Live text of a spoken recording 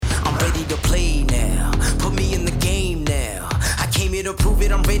to play now. Put me in the game now. I came here to prove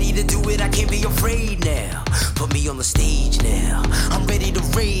it, I'm ready to do it, I can't be afraid now. Put me on the stage now, I'm ready to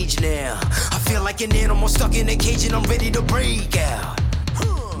rage now. I feel like an animal stuck in a cage and I'm ready to break out.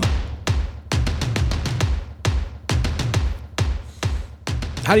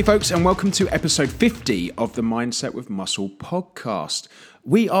 Howdy folks, and welcome to episode 50 of the Mindset with Muscle podcast.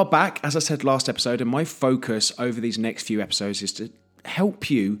 We are back, as I said last episode, and my focus over these next few episodes is to help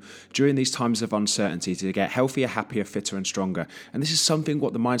you during these times of uncertainty to get healthier, happier, fitter and stronger. And this is something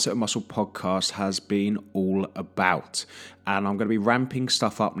what the Mindset with Muscle podcast has been all about. And I'm going to be ramping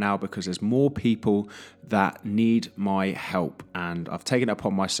stuff up now because there's more people that need my help. And I've taken it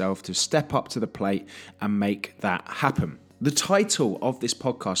upon myself to step up to the plate and make that happen. The title of this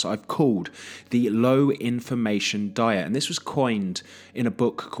podcast I've called The Low Information Diet, and this was coined in a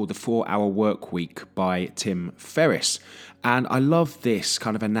book called The 4-Hour Work Week by Tim Ferriss. And I love this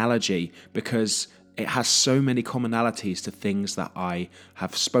kind of analogy because it has so many commonalities to things that I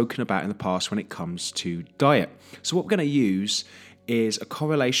have spoken about in the past when it comes to diet. So what we're going to use is a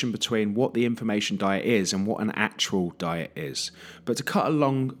correlation between what the information diet is and what an actual diet is. But to cut a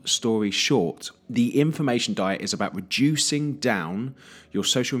long story short, the information diet is about reducing down your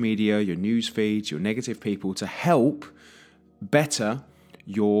social media, your news feeds, your negative people to help better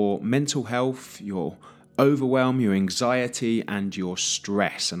your mental health, your overwhelm, your anxiety, and your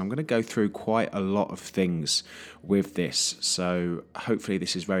stress. And I'm going to go through quite a lot of things with this. So hopefully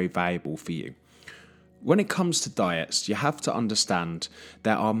this is very valuable for you. When it comes to diets, you have to understand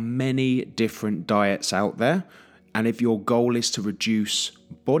there are many different diets out there. And if your goal is to reduce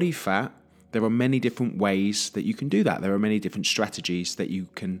body fat, there are many different ways that you can do that. There are many different strategies that you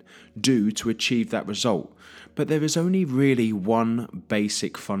can do to achieve that result. But there is only really one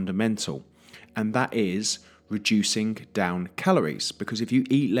basic fundamental, and that is reducing down calories. Because if you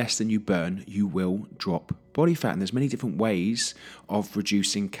eat less than you burn, you will drop body fat. And there's many different ways of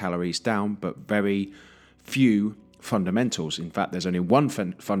reducing calories down, but very few fundamentals. In fact, there's only one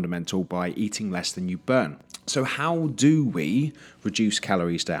fundamental: by eating less than you burn. So how do we reduce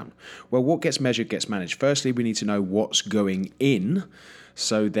calories down? Well, what gets measured gets managed. Firstly, we need to know what's going in.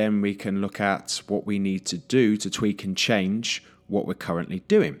 So then we can look at what we need to do to tweak and change what we're currently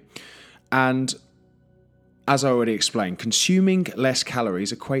doing. And as I already explained, consuming less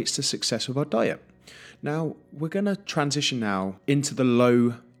calories equates to success with our diet. Now, we're going to transition now into the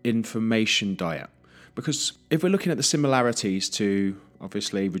low information diet. Because if we're looking at the similarities to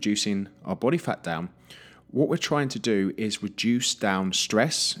obviously reducing our body fat down, what we're trying to do is reduce down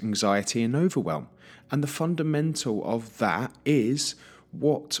stress, anxiety, and overwhelm. And the fundamental of that is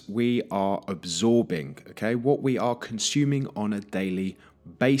what we are absorbing, okay? What we are consuming on a daily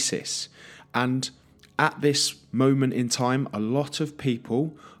basis. And at this moment in time, a lot of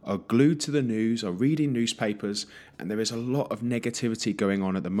people are glued to the news, are reading newspapers, and there is a lot of negativity going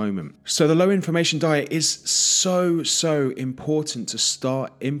on at the moment. So the low information diet is so important to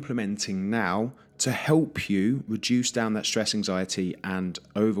start implementing now to help you reduce down that stress, anxiety, and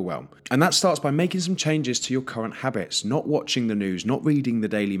overwhelm. And that starts by making some changes to your current habits, not watching the news, not reading the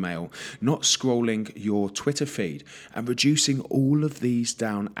Daily Mail, not scrolling your Twitter feed, and reducing all of these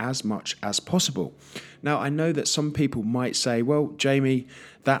down as much as possible. Now, I know that some people might say, well, Jamie,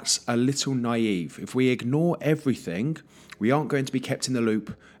 that's a little naive. If we ignore everything, we aren't going to be kept in the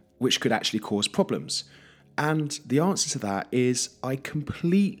loop, which could actually cause problems. And the answer to that is I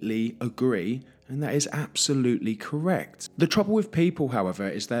completely agree. And that is absolutely correct. The trouble with people, however,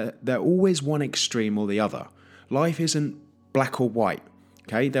 is that they're always one extreme or the other. Life isn't black or white,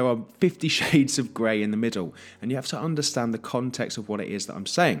 okay? There are 50 shades of grey in the middle, and you have to understand the context of what it is that I'm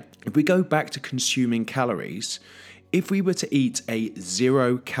saying. If we go back to consuming calories, if we were to eat a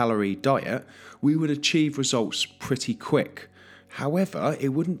 0-calorie diet, we would achieve results pretty quick. However, it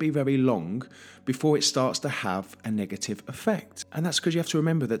wouldn't be very long before it starts to have a negative effect. And that's because you have to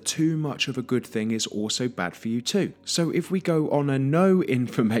remember that too much of a good thing is also bad for you too. So if we go on a no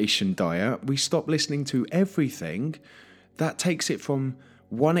information diet, we stop listening to everything, that takes it from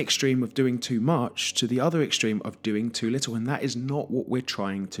one extreme of doing too much to the other extreme of doing too little. And that is not what we're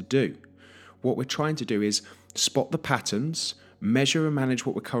trying to do. What we're trying to do is spot the patterns, measure and manage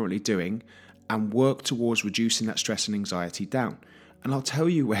what we're currently doing, and work towards reducing that stress and anxiety down. And I'll tell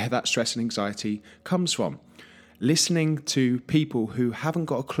you where that stress and anxiety comes from. Listening to people who haven't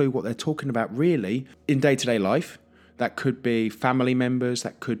got a clue what they're talking about really in day-to-day life. That could be family members,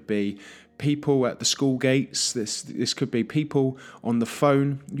 that could be people at the school gates, this could be people on the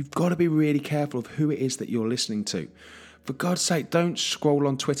phone. You've got to be really careful of who it is that you're listening to. For God's sake, don't scroll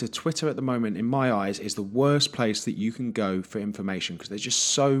on Twitter. Twitter at the moment, in my eyes, is the worst place that you can go for information because there's just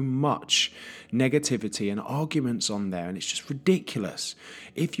so much negativity and arguments on there, and it's just ridiculous.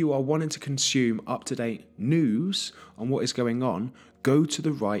 If you are wanting to consume up-to-date news on what is going on, go to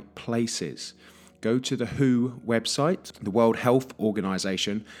the right places. Go to the WHO website, the World Health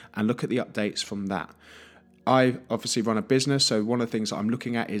Organization, and look at the updates from that. I obviously run a business, so one of the things that I'm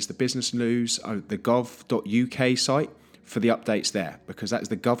looking at is the business news, the gov.uk site, for the updates there, because that's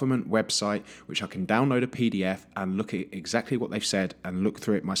the government website which I can download a PDF and look at exactly what they've said and look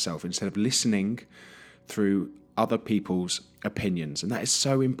through it myself instead of listening through other people's opinions. And that is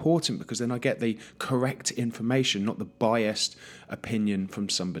so important because then I get the correct information, not the biased opinion from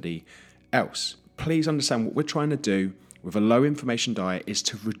somebody else. Please understand what we're trying to do with a low information diet is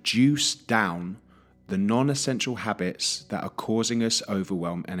to reduce down the non-essential habits that are causing us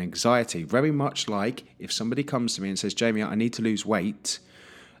overwhelm and anxiety. Very much like if somebody comes to me and says, Jamie, I need to lose weight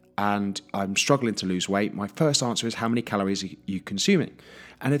and I'm struggling to lose weight, my first answer is how many calories are you consuming?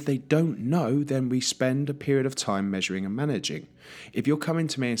 And if they don't know, then we spend a period of time measuring and managing. If you're coming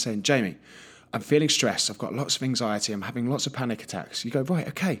to me and saying, Jamie, I'm feeling stressed, I've got lots of anxiety, I'm having lots of panic attacks. You go, right,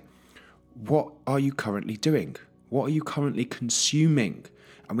 okay, what are you currently doing? What are you currently consuming?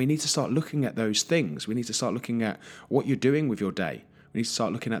 And we need to start looking at those things. We need to start looking at what you're doing with your day. We need to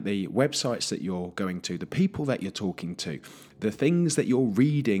start looking at the websites that you're going to, the people that you're talking to, the things that you're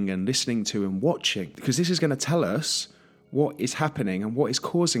reading and listening to and watching, because this is going to tell us what is happening and what is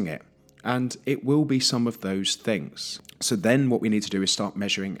causing it. And it will be some of those things. So then what we need to do is start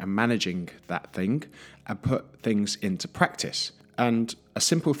measuring and managing that thing and put things into practice. And a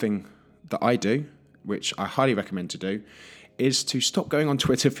simple thing that I do, which I highly recommend to do, is to stop going on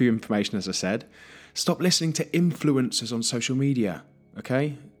Twitter for information, as I said. Stop listening to influencers on social media,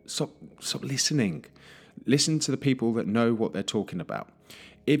 okay? Stop listening. Listen to the people that know what they're talking about.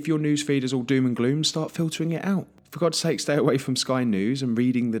 If your newsfeed is all doom and gloom, start filtering it out. For God's sake, stay away from Sky News and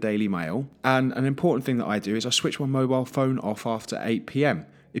reading the Daily Mail. And an important thing that I do is I switch my mobile phone off after 8 p.m.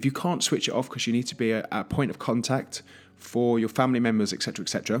 If you can't switch it off because you need to be at a point of contact for your family members,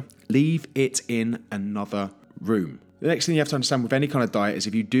 etc., leave it in another room. The next thing you have to understand with any kind of diet is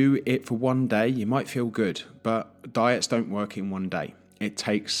if you do it for one day, you might feel good, but diets don't work in one day. It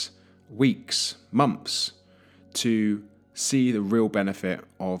takes weeks, months to see the real benefit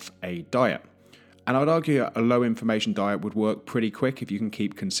of a diet. And I would argue a low information diet would work pretty quick if you can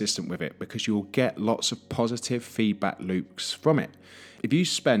keep consistent with it because you'll get lots of positive feedback loops from it. If you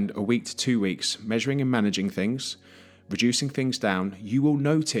spend a week to 2 weeks measuring and managing things, reducing things down, you will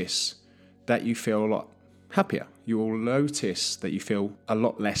notice that you feel a lot happier. You will notice that you feel a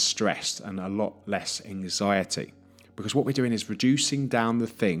lot less stressed and a lot less anxiety because what we're doing is reducing down the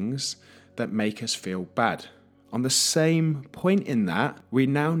things that make us feel bad. On the same point in that, we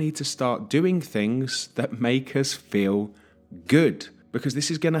now need to start doing things that make us feel good because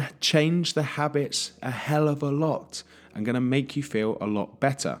this is going to change the habits a hell of a lot and going to make you feel a lot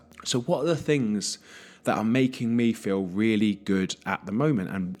better. So what are the things that are making me feel really good at the moment?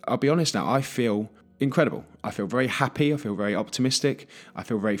 And I'll be honest now, I feel incredible. I feel very happy. I feel very optimistic. I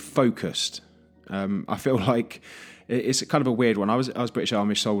feel very focused. I feel like it's kind of a weird one. I was British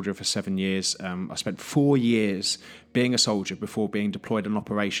Army soldier for 7 years. I spent 4 years being a soldier before being deployed on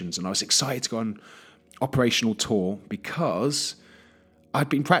operations, and I was excited to go on operational tour because I'd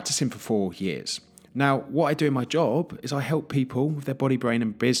been practicing for 4 years. Now, what I do in my job is I help people with their body, brain,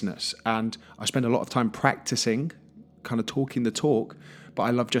 and business, and I spend a lot of time practicing, kind of talking the talk, but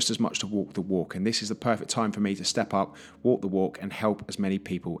I love just as much to walk the walk, and this is the perfect time for me to step up, walk the walk, and help as many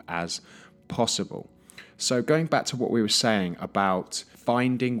people as possible. So going back to what we were saying about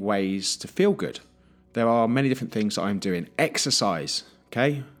finding ways to feel good, there are many different things that I'm doing. Exercise,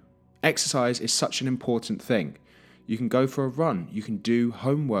 okay? Exercise is such an important thing. You can go for a run. You can do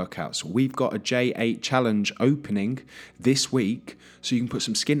home workouts. We've got a J8 challenge opening this week, so you can put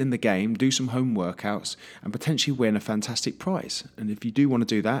some skin in the game, do some home workouts, and potentially win a fantastic prize. And if you do want to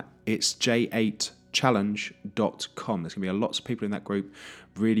do that, it's j8challenge.com. There's going to be lots of people in that group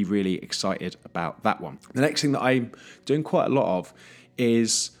really, really excited about that one. The next thing that I'm doing quite a lot of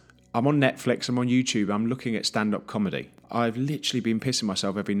is I'm on Netflix, I'm on YouTube, I'm looking at stand-up comedy. I've literally been pissing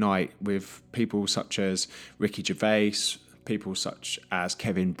myself every night with people such as Ricky Gervais, people such as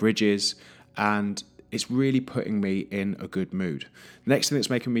Kevin Bridges, and it's really putting me in a good mood. The next thing that's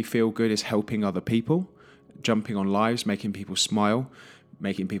making me feel good is helping other people, jumping on lives, making people smile,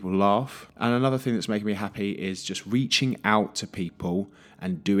 making people laugh. And another thing that's making me happy is just reaching out to people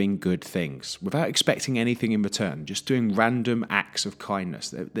and doing good things without expecting anything in return, just doing random acts of kindness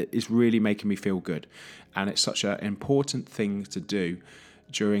that is really making me feel good. And it's such an important thing to do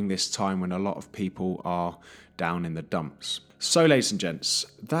during this time when a lot of people are down in the dumps. So, ladies and gents,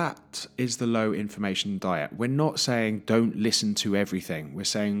 that is the low information diet. We're not saying don't listen to everything. We're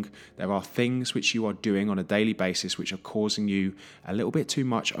saying there are things which you are doing on a daily basis which are causing you a little bit too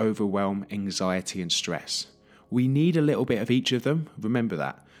much overwhelm, anxiety, and stress. We need a little bit of each of them. Remember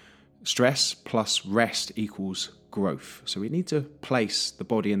that. Stress plus rest equals growth. So we need to place the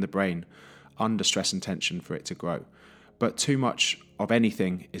body and the brain under stress and tension for it to grow. But too much of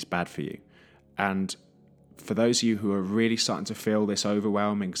anything is bad for you. And for those of you who are really starting to feel this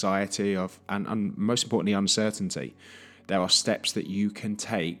overwhelm, anxiety and most importantly, uncertainty, there are steps that you can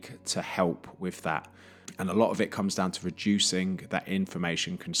take to help with that. And a lot of it comes down to reducing that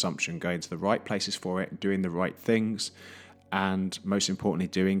information consumption, going to the right places for it, doing the right things, and most importantly,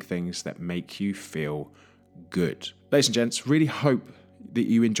 doing things that make you feel good. Ladies and gents, really hope that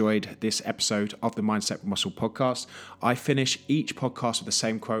you enjoyed this episode of the Mindset with Muscle podcast. I finish each podcast with the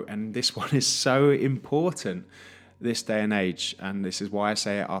same quote, and this one is so important this day and age, and this is why I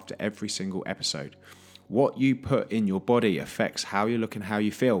say it after every single episode. What you put in your body affects how you look and how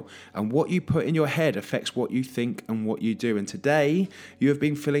you feel, and what you put in your head affects what you think and what you do. And today, you have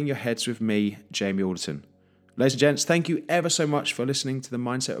been filling your heads with me, Jamie Alderton. Ladies and gents, thank you ever so much for listening to the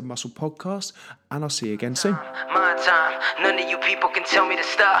Mindset of Muscle podcast, and I'll see you again soon. My time, none of you people can tell me to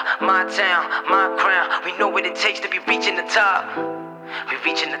stop. My town, my crown, we know what it takes to be reaching the top. We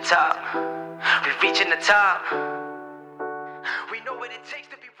reaching the top. We reaching the top. We know what it takes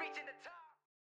to be